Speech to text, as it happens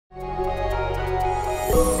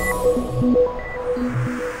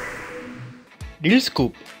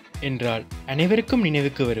டில்ஸ்கூப் என்றால் அனைவருக்கும்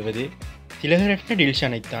நினைவுக்கு வருவது திலகரத்ன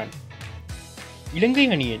டில்ஷானைத்தான். இலங்கை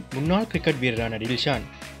அணியின் முன்னாள் கிரிக்கெட் வீரரான டில்ஷான்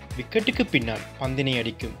விக்கெட்டுக்கு பின்னால் பந்தினை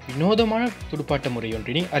அடிக்கும் வினோதமான துடுப்பாட்ட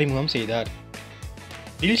முறையொன்றினை அறிமுகம் செய்தார்.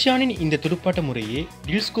 டில்ஷானின் இந்த துடுப்பாட்ட முறையே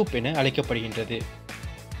டில்ஸ்கூப் என அழைக்கப்படுகின்றது.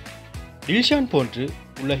 டில்ஷான் போன்று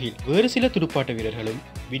உலகில் வேறு சில துடுப்பாட்ட வீரர்களும்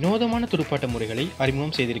வினோதமான துடுப்பாட்ட முறைகளை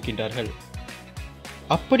அறிமுகம் செய்திருக்கின்றார்கள்.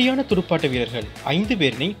 அப்படியான துடுப்பாட்ட வீரர்கள் 5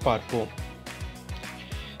 பேரினை பார்ப்போம்.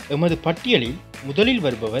 எமது பட்டியலில் முதலில்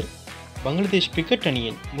வருபவர் பங்களாதேஷ் கிரிக்கெட்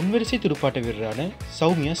அணியின் முன்வரிசை துடுப்பாட்ட வீரரான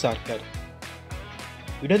சௌமியா சார்கர்.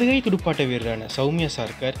 இடதுகை துடுப்பாட்ட வீரரான சௌமியா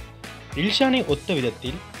சார்கர் டில்ஷானை ஒத்த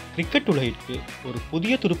விதத்தில் கிரிக்கெட் உலகிற்கு ஒரு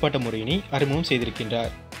புதிய துடுப்பாட்ட முறையினை அறிமுகம்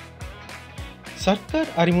செய்திருக்கின்றார்.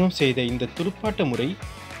 சர்க்கார் அறிமுகம் செய்த இந்த துடுப்பாட்ட முறை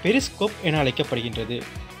பெரிஸ்கோப் என அழைக்கப்படுகின்றது.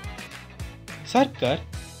 சர்க்கார்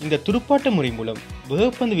இந்த துடுப்பாட்ட முறை மூலம்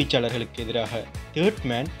வேகப்பந்து வீச்சாளர்களுக்கு எதிராக தேர்ட்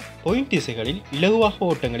மேன் பாயிண்ட் திசைகளில் இலகுவாக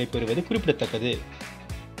ஓட்டங்களை பெறுவது குறிப்பிடத்தக்கது.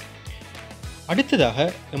 அடுத்ததாக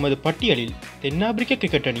எமது பட்டியலில் தென்னாப்பிரிக்க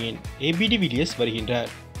கிரிக்கெட் அணியின் ஏபிடி வில்லியர்ஸ் வருகின்றார்.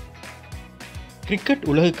 கிரிக்கெட்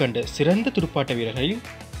உலகு கண்ட சிறந்த துடுப்பாட்ட வீரர்களில்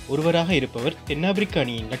ஒருவராக இருப்பவர் தென்னாப்பிரிக்க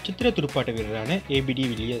அணியின் நட்சத்திர துடுப்பாட்ட வீரரான ஏபிடி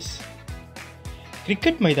வில்லியர்ஸ்.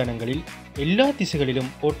 கிரிக்கெட் மைதானங்களில் எல்லா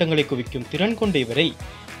திசைகளிலும் ஓட்டங்களை குவிக்கும் திறன் கொண்ட இவரை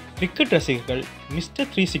கிரிக்கெட் ரசிகர்கள் மிஸ்டர்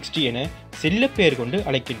 360 என செல்ல பெயர் கொண்டு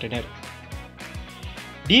அழைக்கின்றனர்.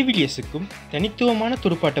 டிவிலியர்ஸுக்கும் தனித்துவமான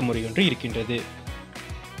துடுப்பாட்ட முறையொன்று இருக்கின்றது.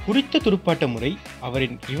 குறித்த துடுப்பாட்ட முறை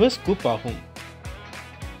அவரின் ரிவர்ஸ் ஸ்கூப் ஆகும்.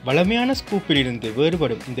 வளமையான ஸ்கூப்பில் இருந்து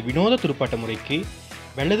வேறுபடும் இந்த வினோத துடுப்பாட்ட முறைக்கு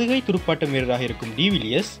வலதுகை துடுப்பாட்ட வீரராக இருக்கும்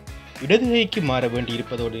டிவிலியர்ஸ் இடதுகைக்கு மாற வேண்டி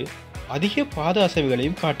இருப்பதோடு அதிக பாத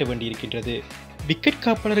அசைவுகளையும் காட்ட வேண்டியிருக்கின்றது. விக்கெட்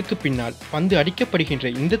காப்பாளருக்கு பின்னால் பந்து அடிக்கப்படுகின்ற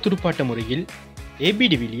இந்த துடுப்பாட்ட முறையில்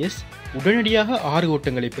ஏபிடி வில்லியர்ஸ் உடனடியாக 6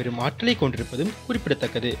 ஓட்டங்களை பெறும் ஆற்றலை கொண்டிருப்பதும்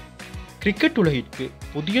குறிப்பிடத்தக்கது. கிரிக்கெட் உலகிற்கு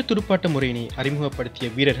புதிய துடுப்பாட்ட முறையினை அறிமுகப்படுத்திய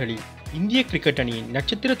வீரர்களில் இந்திய கிரிக்கெட் அணியின்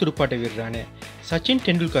நட்சத்திர துடுப்பாட்ட வீரரான சச்சின்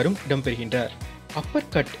டெண்டுல்கரும் இடம்பெறுகின்றார்.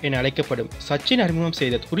 அப்பர் கட் என அழைக்கப்படும் சச்சின் அறிமுகம்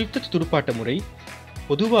செய்த குறித்த துடுப்பாட்ட முறை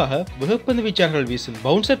பொதுவாக வேகப்பந்து வீச்சாளர்கள் வீசும்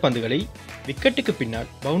பவுன்சர் பந்துகளை விக்கெட்டுக்கு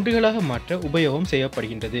பின்னால் பவுண்டரிகளாக மாற்ற உபயோகம்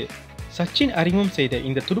செய்யப்படுகின்றது. சச்சின் அறிமுகம் செய்த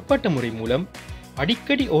இந்த துடுப்பாட்ட முறை மூலம்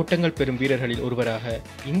அடிக்கடி ஓட்டங்கள் பெறும் வீரர்களில் ஒருவராக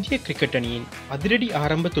இந்திய கிரிக்கெட் அணியின் அதிரடி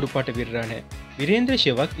ஆரம்ப துடுப்பாட்ட வீரரான வீரேந்திர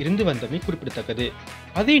சேவாக் இருந்து வந்தமை குறிப்பிடத்தக்கது.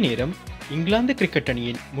 அதே நேரம் இங்கிலாந்து கிரிக்கெட்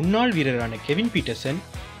அணியின் முன்னாள் வீரரான கெவின் பீட்டர்சன்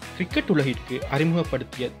கிரிக்கெட் உலகிற்கு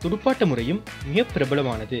அறிமுகப்படுத்திய துடுப்பாட்ட முறையும் மிக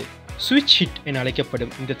பிரபலமானது. சுவிட்ச் ஹிட் என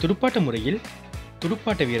அழைக்கப்படும் இந்த துடுப்பாட்ட முறையில்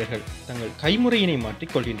துடுப்பாட்ட வீரர்கள் தங்கள் கைமுறையினை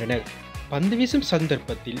மாற்றிக் கொள்கின்றனர். பந்து வீசும்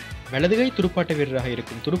சந்தர்ப்பத்தில் வலதுகை துடுப்பாட்ட வீரராக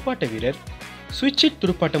இருக்கும் துடுப்பாட்ட வீரர் சுவிட்ச் ஹிட்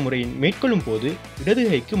துடுப்பாட்ட முறையின் மேற்கொள்ளும் போது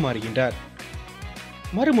இடதுகைக்கு மாறுகின்றார்.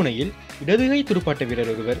 மறுமுனையில் இடதுகை துடுப்பாட்ட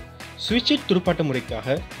வீரர் ஒருவர் சுவிட்ச் ஹிட் துடுப்பாட்ட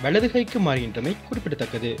முறைக்காக வலதுகைக்கு மாறுகின்றமை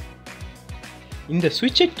குறிப்பிடத்தக்கது. இந்த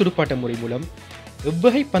சுவிட்ச் ஹிட் துடுப்பாட்ட முறை மூலம்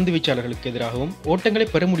எவ்வகை பந்து வீச்சாளர்களுக்கு எதிராகவும் ஓட்டங்களை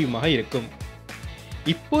பெற முடியுமாக இருக்கும்.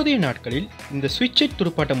 இப்போதைய நாட்களில் இந்த சுவிட்ச் ஹிட்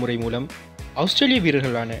துடுப்பாட்ட முறை மூலம் ஆஸ்திரேலிய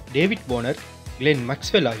வீரர்களான டேவிட் வார்னர், கிளென்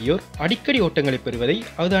மேக்ஸ்வெல் ஆகியோர் அடிக்கடி ஓட்டங்களை பெறுவதை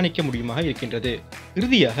அவதானிக்க முடியுமாக இருக்கின்றது.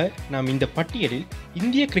 இறுதியாக நாம் இந்த பட்டியலில்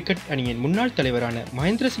இந்திய கிரிக்கெட் அணியின் முன்னாள் தலைவரான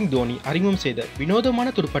மகேந்திர சிங் தோனி அறிமுகம் செய்த வினோதமான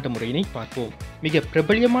துடுப்பாட்ட முறையினை பார்ப்போம். மிக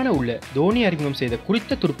பிரபல்யமான உள்ள தோனி அறிமுகம் செய்த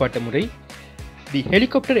குறித்த துடுப்பாட்ட முறை தி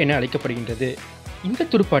ஹெலிகாப்டர் என அழைக்கப்படுகின்றது. இந்த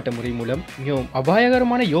துடுப்பாட்ட முறை மூலம் மிகவும்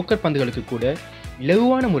அபாயகரமான யோக்கர் பந்துகளுக்கு கூட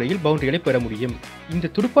இலகுவான முறையில் பவுண்டரிகளை பெற முடியும்.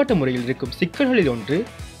 இந்த துடுப்பாட்ட முறையில் இருக்கும் சிக்கல்களில் ஒன்று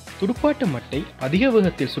துடுப்பாட்ட மட்டை அதிக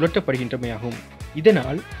வேகத்தில் சுழற்றப்படுகின்றமையாகும்.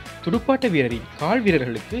 இதனால் துடுப்பாட்ட வீரரின் கால்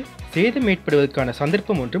வீரர்களுக்கு சேதம் ஏற்படுவதற்கான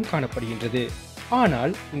சந்தர்ப்பம் ஒன்றும் காணப்படுகின்றது.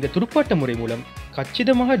 ஆனால் இந்த துடுப்பாட்ட முறை மூலம்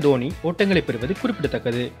கச்சிதமாக தோனி ஓட்டங்களை பெறுவது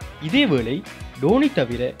குறிப்பிடத்தக்கது. இதேவேளை தோனி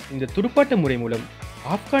தவிர இந்த துடுப்பாட்ட முறை மூலம்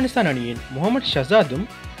ஆப்கானிஸ்தான் அணியின் முகமது ஷஹாதும்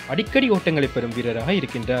அடிக்கடி ஓட்டங்களை பெறும் வீரராக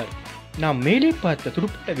இருக்கின்றார். நாம் மேலே பார்த்த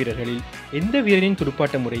துடுப்பாட்ட வீரர்களில் எந்த வீரரின்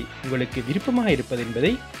துடுப்பாட்ட முறை உங்களுக்கு விருப்பமாக இருப்பது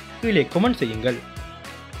என்பதை கீழே கமெண்ட் செய்யுங்கள்.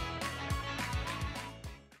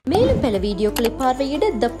 மேலும் பல வீடியோக்களை பார்வையிட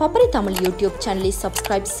த பப்பரி தமிழ் யூடியூப் சேனலை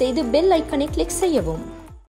சப்ஸ்கிரைப் செய்து பெல் ஐக்கனை கிளிக் செய்யவும்.